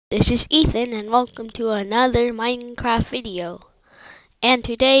this is Ethan and welcome to another Minecraft video. And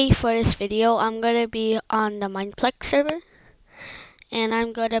today for this video I'm gonna be on the Mineplex server and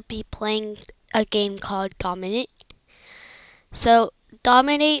I'm gonna be playing a game called Dominate. So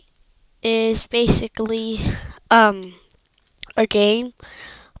Dominate is basically a game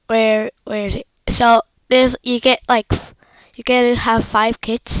where is it? So you get to have 5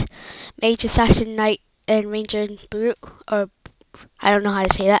 kits: Mage, Assassin, Knight, and Ranger and Brute, or I don't know how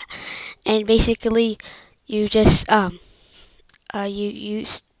to say that. And basically, you just they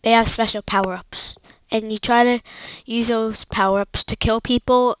have special power-ups, and you try to use those power-ups to kill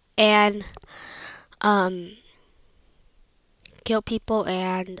people and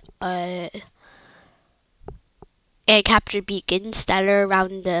capture beacons that are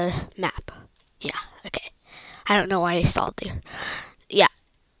around the map. Yeah, okay. I don't know why I stalled there. Yeah.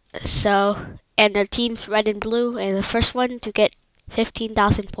 So, and the team's red and blue, and the first one to get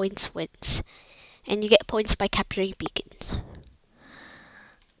 15,000 points wins. And you get points by capturing beacons.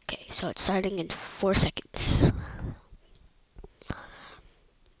 Okay, so it's starting in 4 seconds.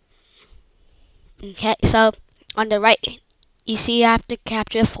 Okay, so on the right, you see you have to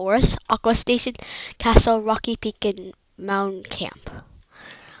capture a forest, aqua station, castle, rocky peak, and mountain camp.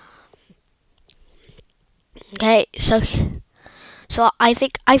 Okay, so I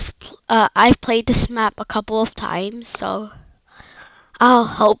think I've played this map a couple of times, so I'll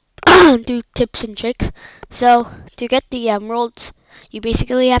help do tips and tricks. So to get the emeralds, you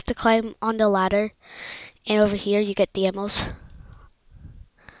basically have to climb on the ladder, and over here you get the emeralds.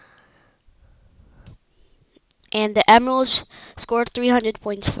 And the emeralds score 300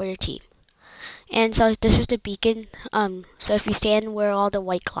 points for your team. And so this is the beacon. So if you stand where all the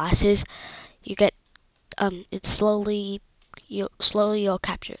white glass is, you get you'll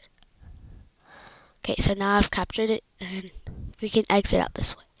capture it. Okay, so now I've captured it, and we can exit out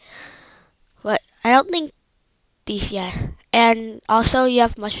this way. But I don't think these yet. And also you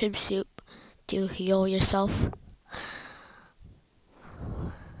have mushroom soup to heal yourself.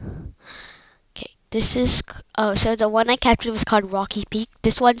 Okay, this is so the one I captured was called Rocky Peak.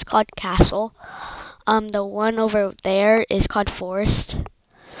 This one's called Castle. The one over there is called Forest.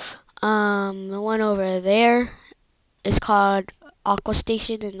 The one over there is called Aqua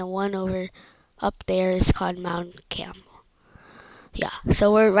Station, and the one up there is called Mountain Camp. Yeah,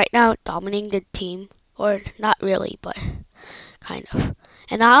 so we're right now dominating the team, or not really, but kind of.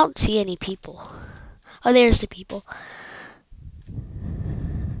 And I don't see any people. Oh, there's the people.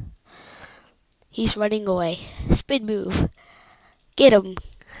 He's running away. Spin move. Get him.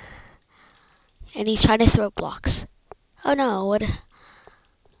 And he's trying to throw blocks. Oh no! What?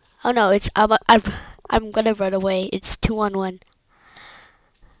 Oh no! I'm gonna run away. It's 2-on-1.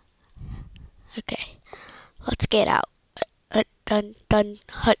 Okay, let's get out. Dun.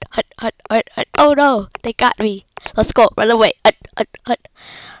 Hut. Oh no! They got me. Let's go. Run away.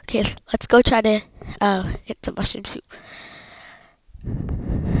 Okay, let's go try to get some mushroom soup.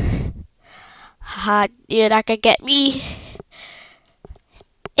 Haha, you're not gonna get me.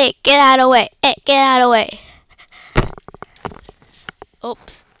 Hey, get out of the way. Hey, get out of the way.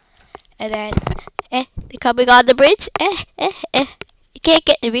 Oops. And then, they're coming on the bridge. You can't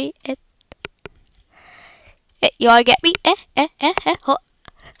get to me. You wanna get me?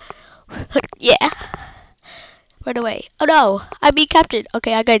 Yeah. Run away. Oh no, I'm being captured.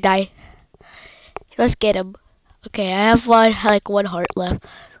 Okay, I'm gonna die. Let's get him. Okay, I have one heart left.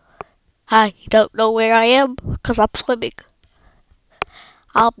 Hi, you don't know where I am? Cause I'm swimming.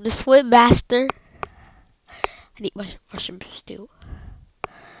 I'm the swim master. I need mushroom stew.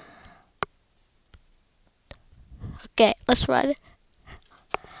 Okay, let's run.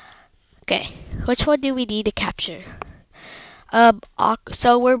 Okay, which one do we need to capture? Hey,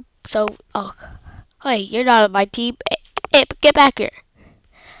 you're not on my team. Hey, get back here.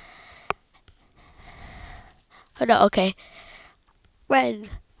 Oh no, okay. Run.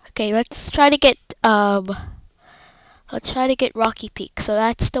 Okay, let's try to get Rocky Peak. So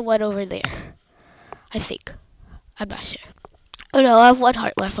that's the one over there, I think. I'm not sure. Oh no, I have 1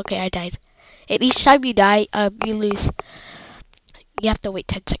 heart left. Okay, I died. And each time you die, you lose. You have to wait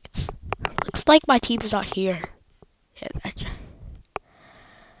 10 seconds. Looks like my team's not here. Yeah, that's right.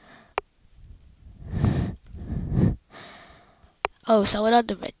 Oh, someone on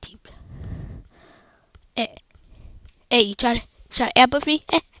the red team. Hey, you try to ambush me?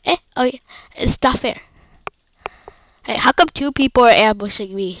 Oh yeah, it's not fair. Hey, how come 2 people are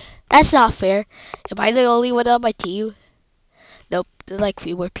ambushing me? That's not fair. Am I the only one on my team? Nope, there's like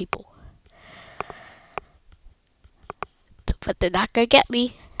fewer people. But they're not gonna get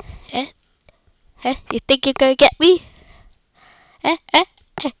me. You think you're gonna get me?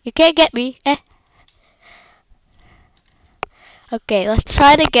 You can't get me. Okay, let's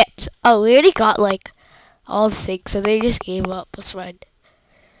try to get. Oh, we already got like all the things, so they just gave up. Let's run.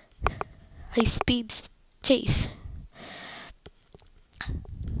 High speed chase.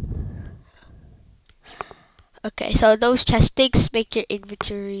 Okay, so those chest things make your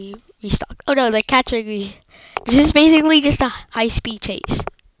inventory restock. Oh no, they're catching me. This is basically just a high speed chase.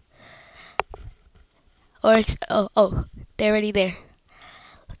 Or oh, they're already there.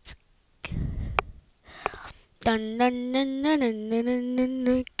 Let's dun, dun, dun, dun, dun, dun, dun, dun,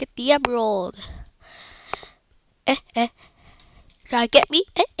 dun. Get the emerald. Try to get me.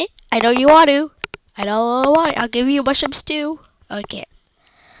 I know you want to. I know I want it. I'll give you mushroom stew. Oh, I can't.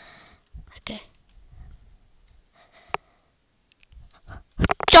 Okay.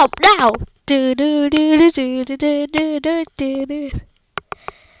 Jump now. Do do do do do do do do do do.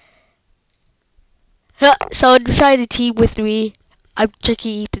 Someone trying to team with me. I'm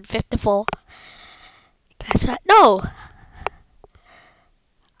Tricky Ethan 54. That's right. No!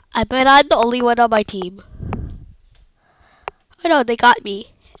 I bet I'm the only one on my team. Oh no, they got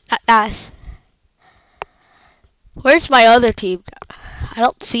me. Not us. Where's my other team? I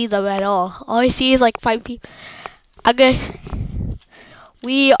don't see them at all. All I see is like 5 people.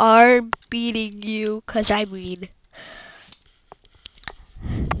 We are beating you because I'm mean.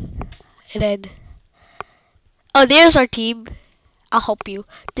 And then. Oh, there's our team. I'll help you.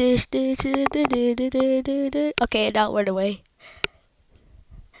 Okay, now run away.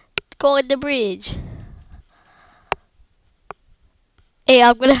 Go on the bridge. Hey,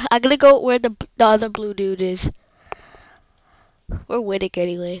 I'm gonna go where the other blue dude is. We're winning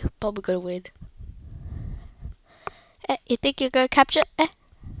anyway. Probably gonna win. You think you're gonna capture? Stack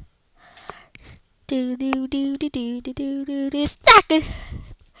it.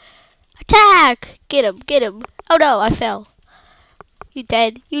 Attack! Get him! Get him! Oh no, I fell. You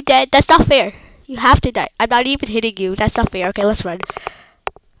dead? You dead? That's not fair. You have to die. I'm not even hitting you. That's not fair. Okay, let's run.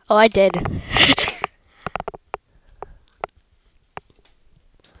 Oh, I did.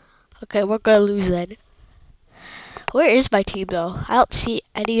 Okay, we're gonna lose then. Where is my team though? I don't see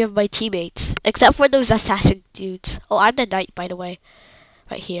any of my teammates. Except for those assassin dudes. Oh, I'm the knight, by the way.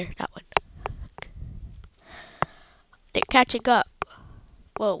 Right here, that one. They're catching up.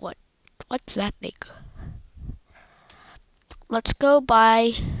 Whoa, what's that thing? Let's go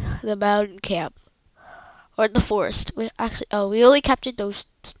by the mountain camp. Or the forest. We only captured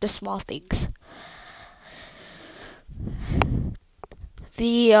the small things.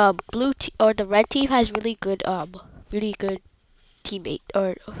 The the red team has really good teammate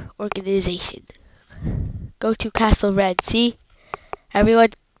or organization. Go to Castle Red. See, everyone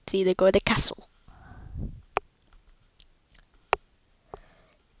see they go to the castle.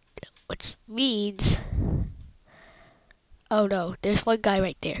 Which means, oh no, there's one guy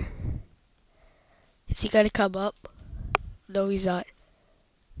right there. Is he gonna come up? No, he's not.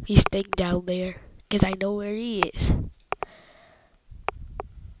 He's staying down there because I know where he is.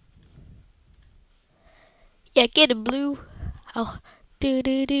 Yeah, get him, Blue. Oh, do.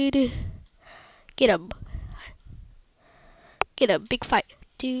 Get him. Get him. Big fight.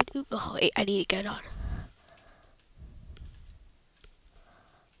 Dude. Oh, wait, I need to get on.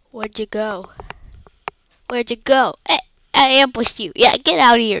 Where'd you go? Where'd you go? Hey, I ambushed you. Yeah, get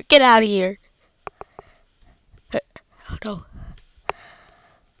out of here. Get out of here. Oh, no.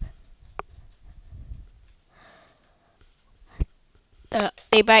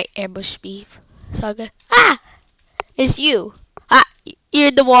 They might ambush me. So I'm gonna, it's you. You're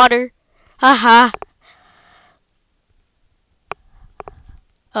in the water. Haha.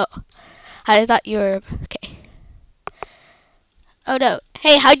 Oh, I thought you were okay. Oh no.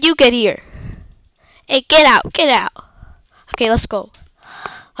 Hey, how'd you get here? Hey, get out. Get out. Okay, let's go.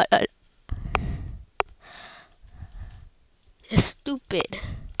 You're stupid.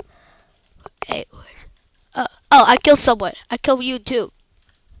 Okay. Oh, I killed someone. I killed you too.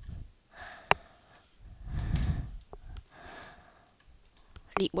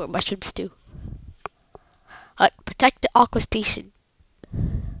 I need more mushrooms too. Protect the aqua station.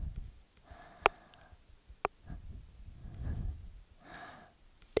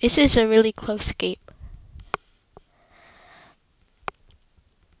 This is a really close game.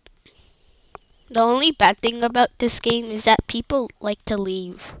 The only bad thing about this game is that people like to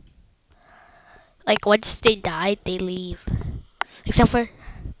leave. Like once they die, they leave. Except for,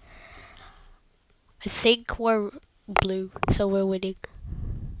 I think we're blue, so we're winning.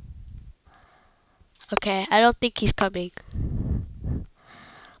 Okay, I don't think he's coming.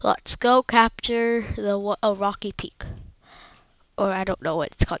 Let's go capture the Rocky Peak. Or I don't know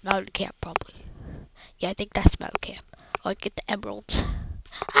what it's called. Mountain Camp, probably. Yeah, I think that's Mountain Camp. Or get the emeralds.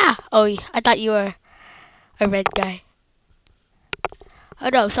 Ah! Oh, I thought you were a red guy. Oh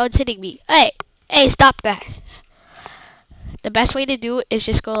no, someone's hitting me. Hey! Hey, stop that. The best way to do it is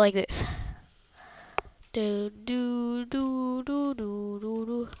just go like this. Do, do, do, do, do, do,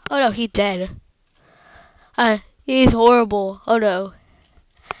 do. Oh no, he's dead. He's horrible. Oh no.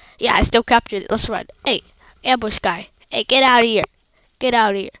 Yeah, I still captured it. Let's run. Hey, ambush guy. Hey, get out of here. Get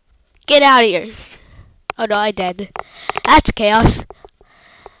out of here. Get out of here. Oh no, I dead. That's chaos.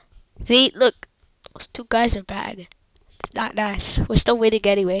 See, look. Those two guys are bad. It's not nice. We're still winning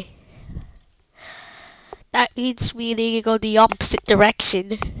anyway. That means we need to go the opposite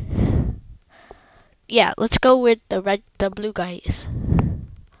direction. Yeah, let's go with the blue guys.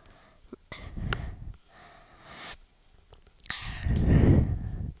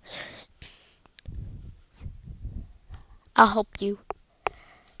 I'll help you.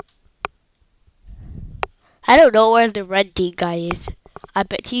 I don't know where the red team guy is. I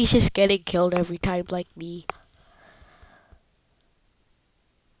bet he's just getting killed every time like me.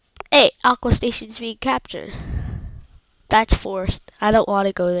 Hey, Aqua Station's being captured. That's forced. I don't want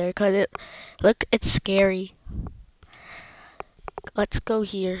to go there because it's scary. Let's go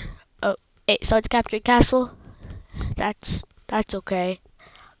here. Oh, hey, so it's captured castle. That's okay.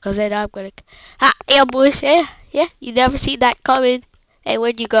 Cause then I'm gonna ambush. Yeah, you never seen that coming. Hey,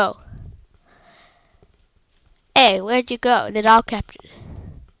 where'd you go? Hey, where'd you go? Then I'll capture it.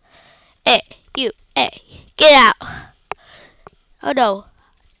 Hey, you. Hey, get out. Oh no.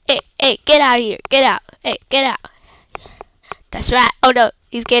 Hey, get out of here. Get out. Hey, get out. That's right. Oh no,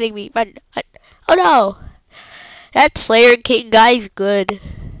 he's getting me. Run. Oh no. That Slayer King guy's good.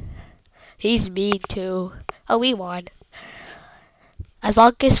 He's mean too. Oh, we won. As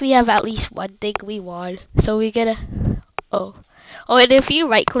long as we have at least one thing, we won. So we get a... Oh, and if you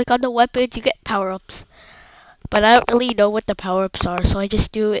right-click on the weapons, you get power-ups. But I don't really know what the power-ups are, so I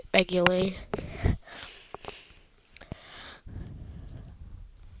just do it regularly.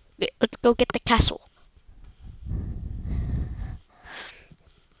 Let's go get the castle.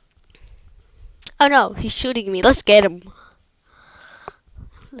 Oh no, he's shooting me. Let's get him.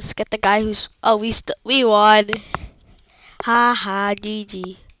 Let's get the guy who's... Oh, we won. Ha ha,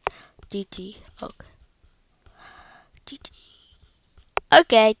 GG. GG. Okay. GG.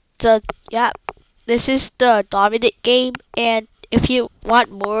 Okay, so yeah, this is the dominant game, and if you want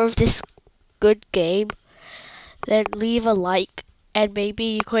more of this good game, then leave a like, and maybe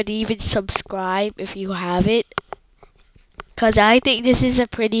you could even subscribe if you haven't, because I think this is a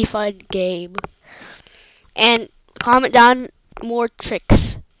pretty fun game. And comment down more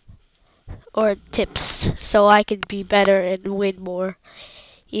tricks or tips so I can be better and win more,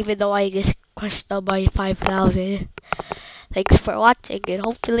 even though I just crushed them by 5,000. Thanks for watching, and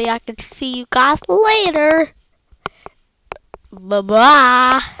hopefully I can see you guys later.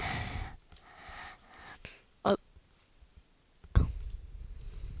 Bye-bye.